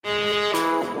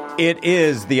It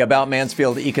is the About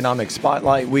Mansfield Economic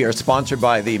Spotlight. We are sponsored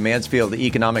by the Mansfield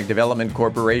Economic Development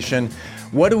Corporation.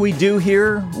 What do we do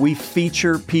here? We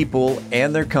feature people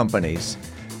and their companies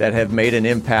that have made an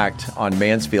impact on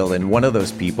Mansfield. And one of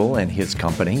those people and his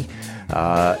company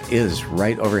is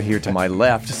right over here to my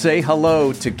left. Say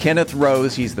hello to Kenneth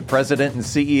Rose. He's the president and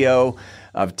CEO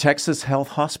of Texas Health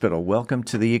Hospital. Welcome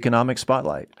to the Economic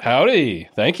Spotlight. Howdy.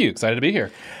 Thank you. Excited to be here.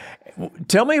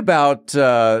 Tell me about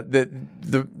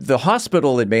the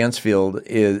hospital in Mansfield.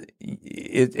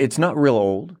 It's not real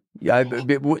old.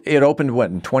 It opened,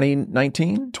 what, in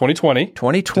 2019? 2020.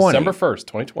 2020. December 1st,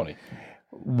 2020.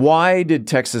 Why did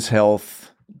Texas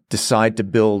Health decide to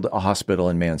build a hospital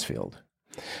in Mansfield?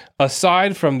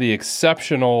 Aside from the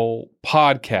exceptional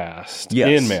podcast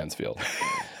in Mansfield,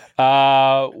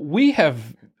 we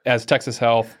have, as Texas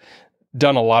Health,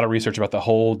 done a lot of research about the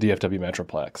whole DFW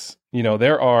Metroplex. You know,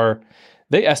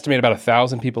 they estimate about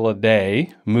 1,000 people a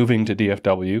day moving to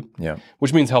DFW,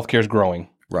 which means healthcare is growing.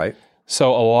 Right.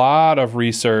 So a lot of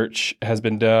research has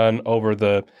been done over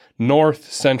the north,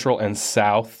 central, and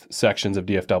south sections of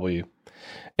DFW.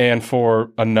 And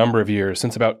for a number of years,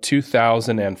 since about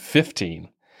 2015,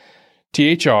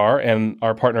 THR and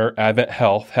our partner Advent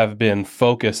Health have been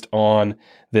focused on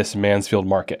this Mansfield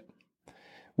market.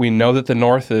 We know that the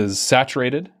north is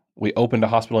saturated. We opened a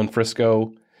hospital in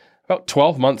Frisco about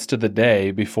 12 months to the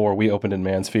day before we opened in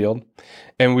Mansfield.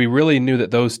 And we really knew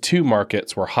that those two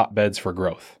markets were hotbeds for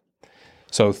growth.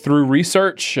 So through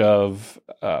research of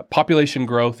population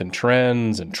growth and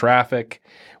trends and traffic,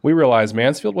 we realized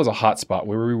Mansfield was a hot spot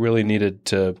where we really needed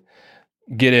to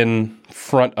get in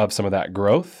front of some of that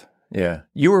growth. Yeah.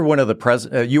 You were one of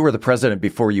the you were the president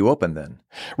before you opened then.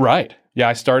 Right. Yeah,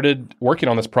 I started working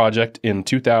on this project in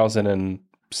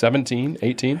 2017,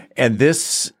 18. And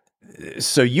this,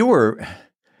 so you were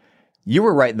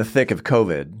right in the thick of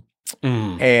COVID.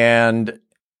 And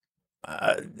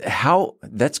how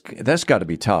that's got to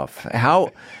be tough.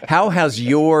 How has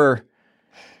your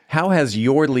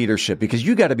leadership, because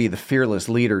you got to be the fearless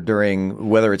leader during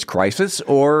whether it's crisis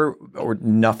or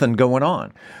nothing going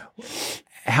on.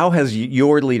 How has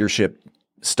your leadership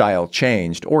style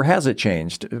changed, or has it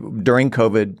changed during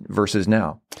COVID versus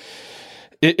now?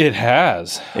 It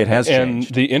has. It has changed.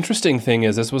 And the interesting thing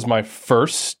is this was my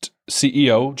first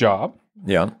CEO job.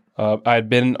 Yeah. I had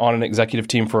been on an executive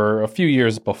team for a few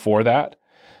years before that,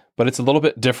 but it's a little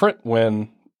bit different when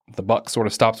the buck sort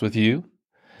of stops with you.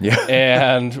 Yeah.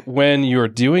 And when you're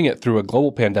doing it through a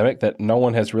global pandemic that no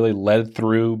one has really led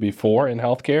through before in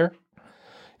healthcare,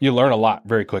 you learn a lot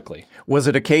very quickly. Was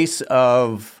it a case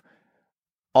of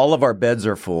all of our beds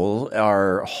are full,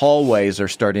 our hallways are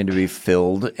starting to be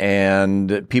filled,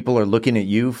 and people are looking at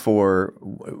you for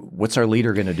what's our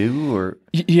leader going to do? Or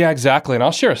yeah, exactly. And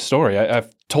I'll share a story.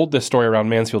 I've told this story around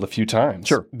Mansfield a few times.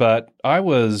 Sure. But I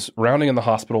was rounding in the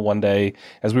hospital one day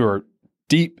as we were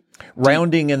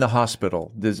rounding in the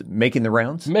hospital, making the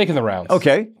rounds? Making the rounds.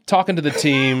 Okay. Talking to the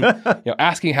team,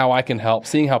 asking how I can help,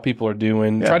 seeing how people are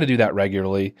doing, try to do that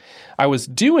regularly. I was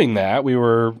doing that. We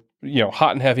were,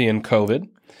 hot and heavy in COVID.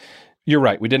 You're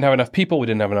right. We didn't have enough people. We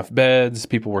didn't have enough beds.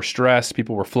 People were stressed.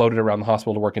 People were floated around the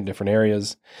hospital to work in different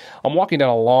areas. I'm walking down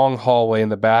a long hallway in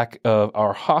the back of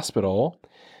our hospital,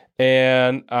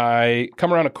 and I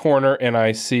come around a corner, and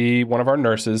I see one of our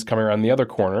nurses coming around the other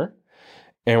corner,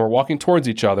 and we're walking towards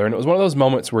each other. And it was one of those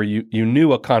moments where you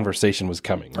knew a conversation was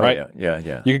coming, right? Oh,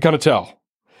 yeah. You could kind of tell.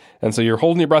 And so you're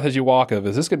holding your breath as you walk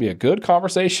is this going to be a good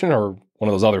conversation or one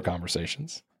of those other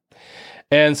conversations?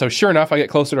 And so sure enough, I get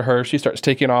closer to her. She starts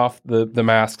taking off the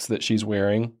masks that she's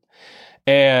wearing.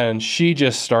 And she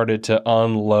just started to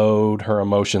unload her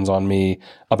emotions on me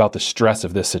about the stress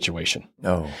of this situation.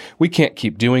 Oh. We can't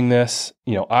keep doing this.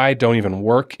 I don't even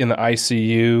work in the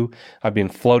ICU. I've been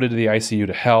floated to the ICU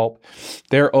to help.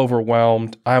 They're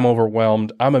overwhelmed. I'm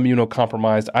overwhelmed. I'm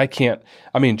immunocompromised.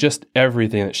 Just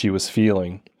everything that she was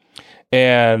feeling.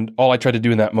 And all I tried to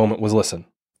do in that moment was listen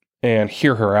and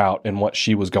hear her out in what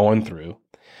she was going through.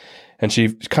 And she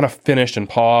kind of finished and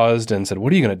paused and said,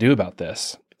 "What are you going to do about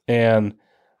this?" And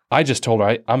I just told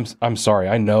her, I'm sorry.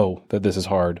 I know that this is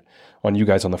hard on you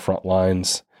guys on the front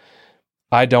lines.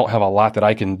 I don't have a lot that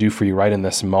I can do for you right in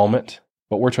this moment,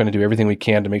 but we're trying to do everything we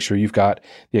can to make sure you've got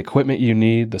the equipment you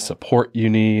need, the support you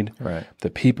need,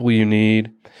 the people you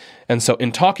need. And so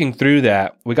in talking through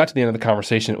that, we got to the end of the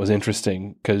conversation. It was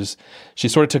interesting because she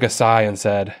sort of took a sigh and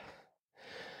said,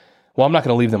 "Well, I'm not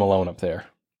going to leave them alone up there.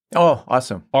 Oh,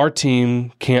 awesome. Our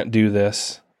team can't do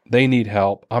this. They need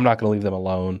help. I'm not going to leave them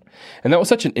alone." And that was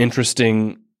such an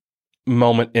interesting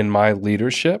moment in my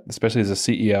leadership, especially as a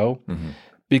CEO,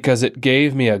 because it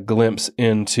gave me a glimpse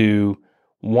into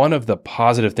one of the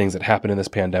positive things that happened in this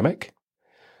pandemic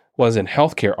was in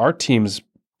healthcare, our teams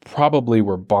probably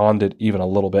were bonded even a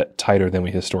little bit tighter than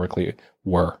we historically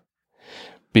were.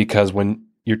 Because when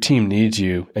your team needs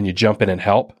you and you jump in and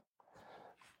help,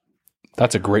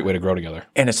 that's a great way to grow together.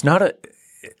 And it's not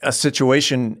a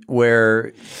situation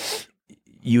where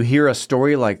you hear a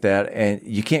story like that and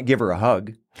you can't give her a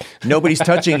hug. Nobody's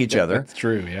touching each other. That's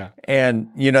true, yeah.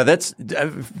 And that's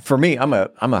for me. I'm a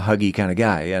huggy kind of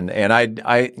guy, and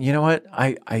I you know what?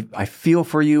 I feel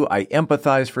for you. I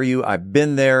empathize for you. I've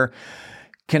been there.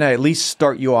 Can I at least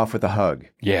start you off with a hug?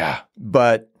 Yeah,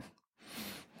 but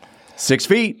 6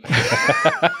 feet.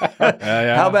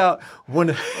 Yeah. How about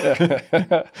one?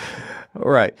 All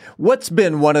right. What's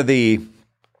been one of the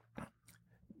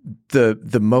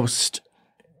most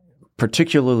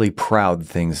particularly proud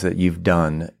things that you've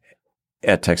done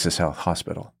at Texas Health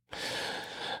Hospital?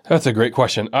 That's a great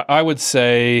question. I would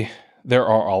say there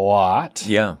are a lot.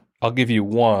 Yeah. I'll give you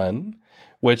one,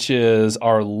 which is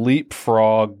our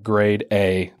Leapfrog Grade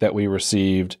A that we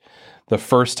received the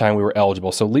first time we were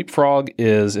eligible. So Leapfrog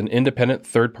is an independent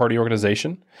third-party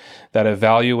organization that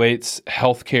evaluates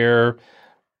healthcare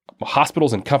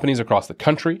hospitals and companies across the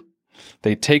country.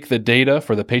 They take the data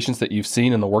for the patients that you've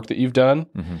seen and the work that you've done.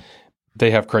 Mm-hmm.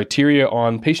 They have criteria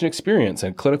on patient experience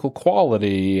and clinical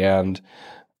quality and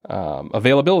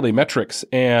availability metrics,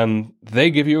 and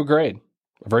they give you a grade,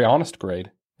 a very honest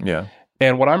grade. Yeah.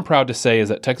 And what I'm proud to say is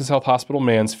that Texas Health Hospital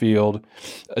Mansfield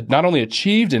not only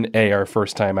achieved an A our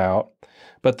first time out,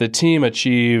 but the team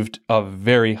achieved a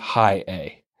very high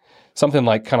A, something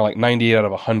like kind of like 98 out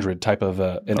of 100 type of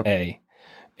an A.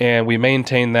 And we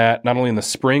maintained that not only in the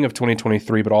spring of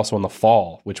 2023, but also in the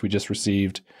fall, which we just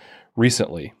received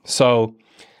recently. So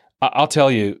I'll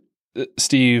tell you,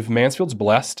 Steve, Mansfield's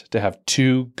blessed to have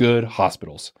two good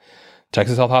hospitals,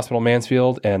 Texas Health Hospital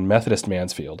Mansfield and Methodist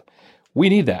Mansfield. We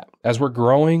need that. As we're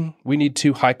growing, we need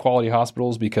two high-quality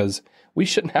hospitals because we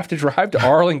shouldn't have to drive to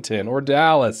Arlington or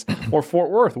Dallas or Fort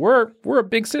Worth. We're a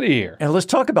big city here. And let's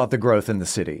talk about the growth in the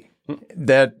city.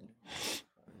 That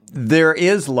there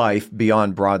is life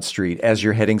beyond Broad Street as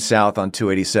you're heading south on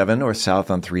 287 or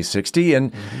south on 360.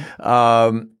 And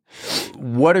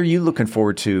what are you looking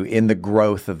forward to in the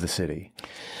growth of the city?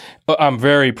 I'm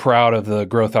very proud of the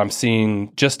growth I'm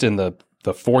seeing just in the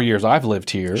 4 years I've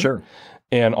lived here. Sure.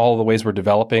 And all the ways we're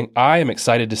developing. I am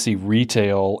excited to see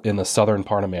retail in the southern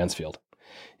part of Mansfield.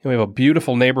 We have a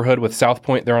beautiful neighborhood with South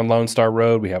Point there on Lone Star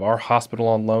Road. We have our hospital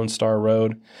on Lone Star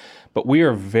Road. But we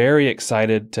are very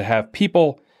excited to have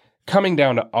people coming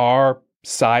down to our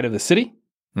side of the city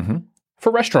for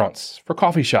restaurants, for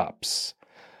coffee shops,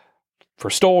 for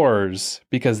stores,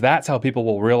 because that's how people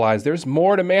will realize there's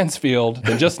more to Mansfield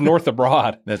than just north of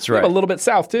Broad. That's right. A little bit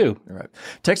south, too. Right.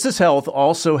 Texas Health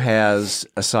also has,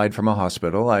 aside from a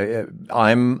hospital,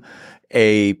 I'm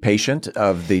a patient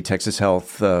of the Texas Health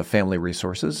Family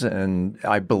Resources, and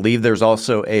I believe there's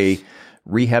also a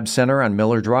rehab center on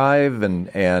Miller Drive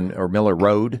or Miller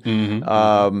Road.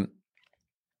 Mm-hmm.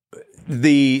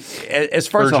 As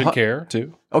far as urgent care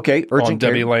too. Okay, urgent on care.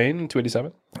 Debbie Lane,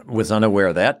 287. Was unaware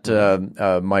of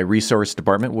that. My resource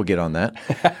department will get on that.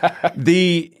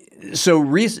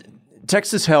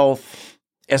 Texas Health,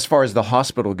 as far as the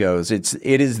hospital goes, it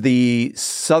is the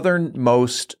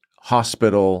southernmost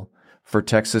hospital for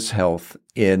Texas Health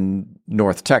in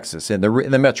North Texas, in the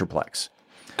Metroplex.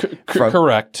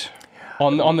 Correct.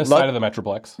 On this side of the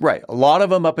Metroplex. Right. A lot of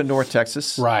them up in North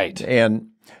Texas. Right. And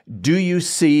do you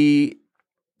see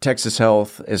Texas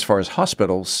Health, as far as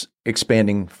hospitals,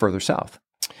 expanding further south?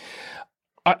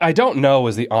 I don't know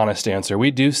is the honest answer.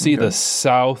 We do see the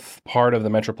south part of the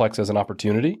Metroplex as an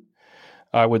opportunity.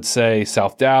 I would say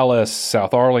South Dallas,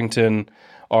 South Arlington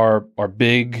are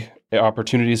big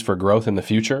opportunities for growth in the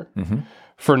future. Mm-hmm.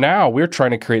 For now, we're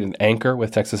trying to create an anchor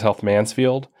with Texas Health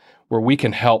Mansfield where we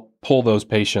can help pull those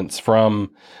patients from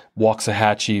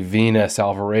Waxahachie, Venus,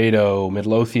 Alvarado,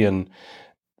 Midlothian.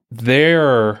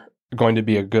 They're going to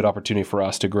be a good opportunity for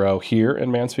us to grow here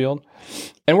in Mansfield.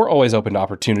 And we're always open to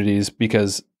opportunities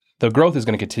because the growth is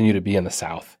going to continue to be in the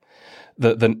south.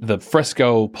 The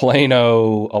Frisco,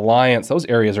 Plano, Alliance, those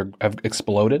areas have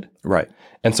exploded. Right.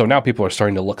 And so now people are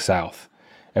starting to look south.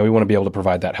 And we want to be able to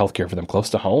provide that healthcare for them close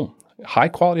to home. High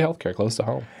quality healthcare close to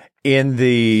home. In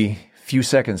the few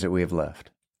seconds that we have left,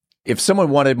 if someone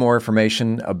wanted more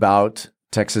information about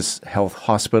Texas Health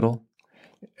Hospital,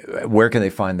 where can they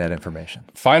find that information?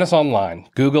 Find us online.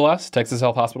 Google us, Texas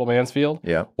Health Hospital Mansfield.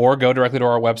 Yeah. Or go directly to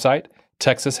our website,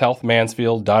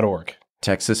 texashealthmansfield.org.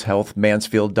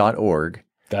 texashealthmansfield.org.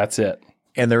 That's it.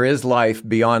 And there is life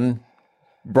beyond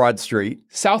Broad Street.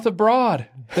 South of Broad.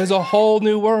 There's a whole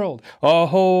new world. A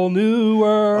whole new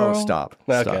world. Oh, stop.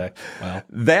 Okay. Well.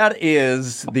 That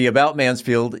is the About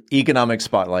Mansfield Economic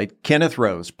Spotlight. Kenneth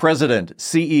Rose, President,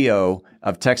 CEO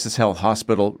of Texas Health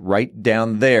Hospital, right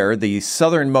down there, the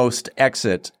southernmost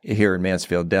exit here in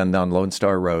Mansfield, down Lone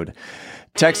Star Road.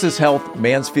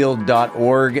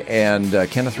 TexasHealthMansfield.org. And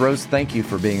Kenneth Rose, thank you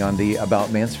for being on the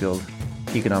About Mansfield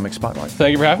Economic Spotlight.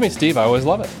 Thank you for having me, Steve. I always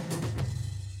love it.